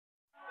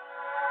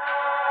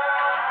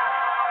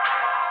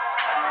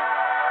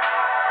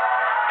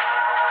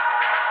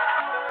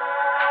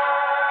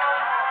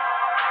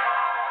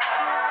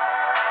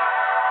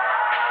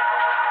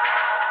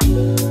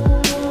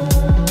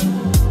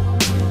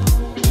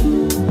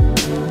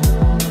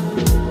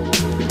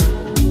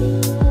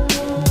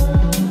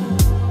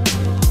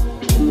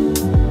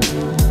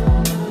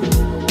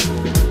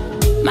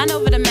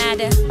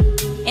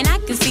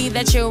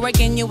that you're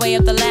working your way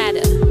up the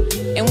ladder.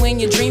 And when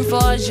your dream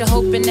falls, your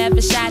hope it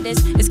never shatters.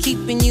 It's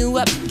keeping you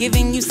up,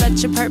 giving you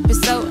such a purpose.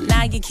 So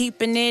now you're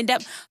keeping it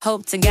up.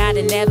 Hope to God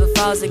it never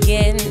falls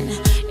again.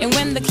 And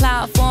when the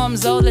cloud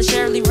forms, oh, it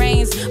surely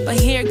rains. But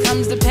here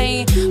comes the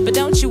pain. But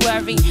don't you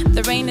worry,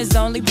 the rain is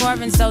only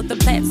pouring so the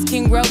plants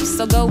can grow.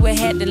 So go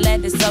ahead and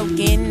let it soak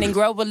in and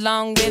grow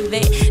along with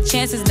it.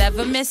 Chances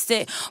never miss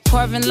it.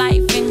 Pouring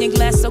life in your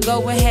glass, so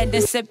go ahead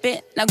and sip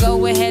it. Now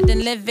go ahead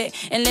and live it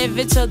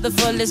to the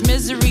fullest.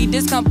 Misery,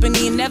 this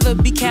company, never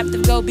be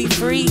captive, go be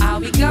free. Are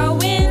we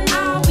going?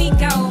 Are we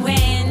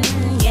going?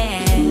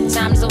 Yeah.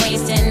 Time's a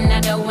wasting, I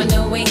don't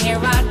wanna wait here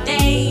all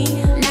day.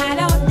 Not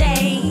all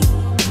day.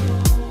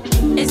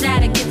 Is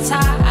that a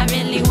guitar? I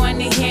really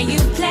wanna hear you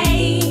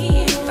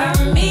play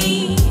for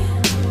me.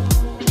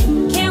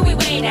 Can we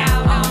wait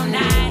out all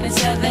night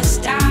until the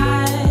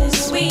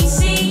stars we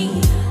see?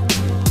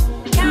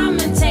 Come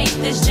and take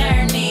this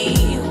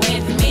journey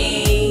with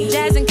me.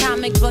 Jazz and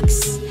comic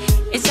books,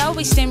 it's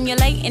always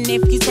stimulating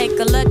if you take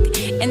a look.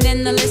 And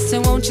then the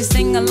listen, won't you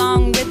sing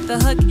along with the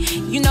hook?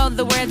 You know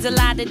the words a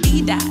lot of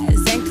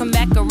D-dies. And come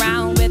back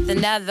around with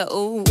another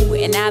ooh.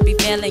 And I'll be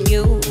feeling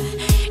you.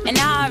 And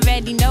I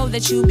already know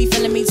that you be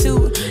feeling me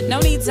too. No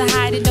need to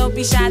hide it, don't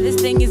be shy, this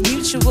thing is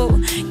mutual.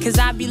 Cause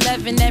I be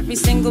loving every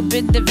single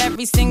bit of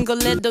every single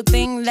little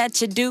thing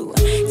that you do.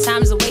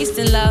 Time's a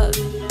wasting love.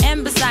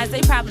 And besides,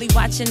 they probably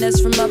watching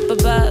us from up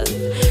above.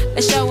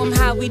 Let's show them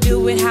how we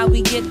do it, how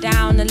we get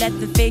down, and let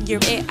them figure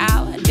it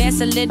out.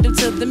 Dance a little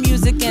till the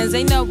music ends,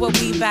 they know what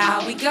we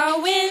bout. Are we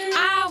going?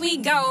 Are we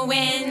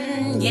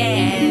going?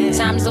 Yeah.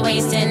 Time's a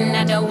wasting,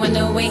 I don't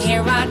wanna wait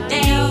here all day.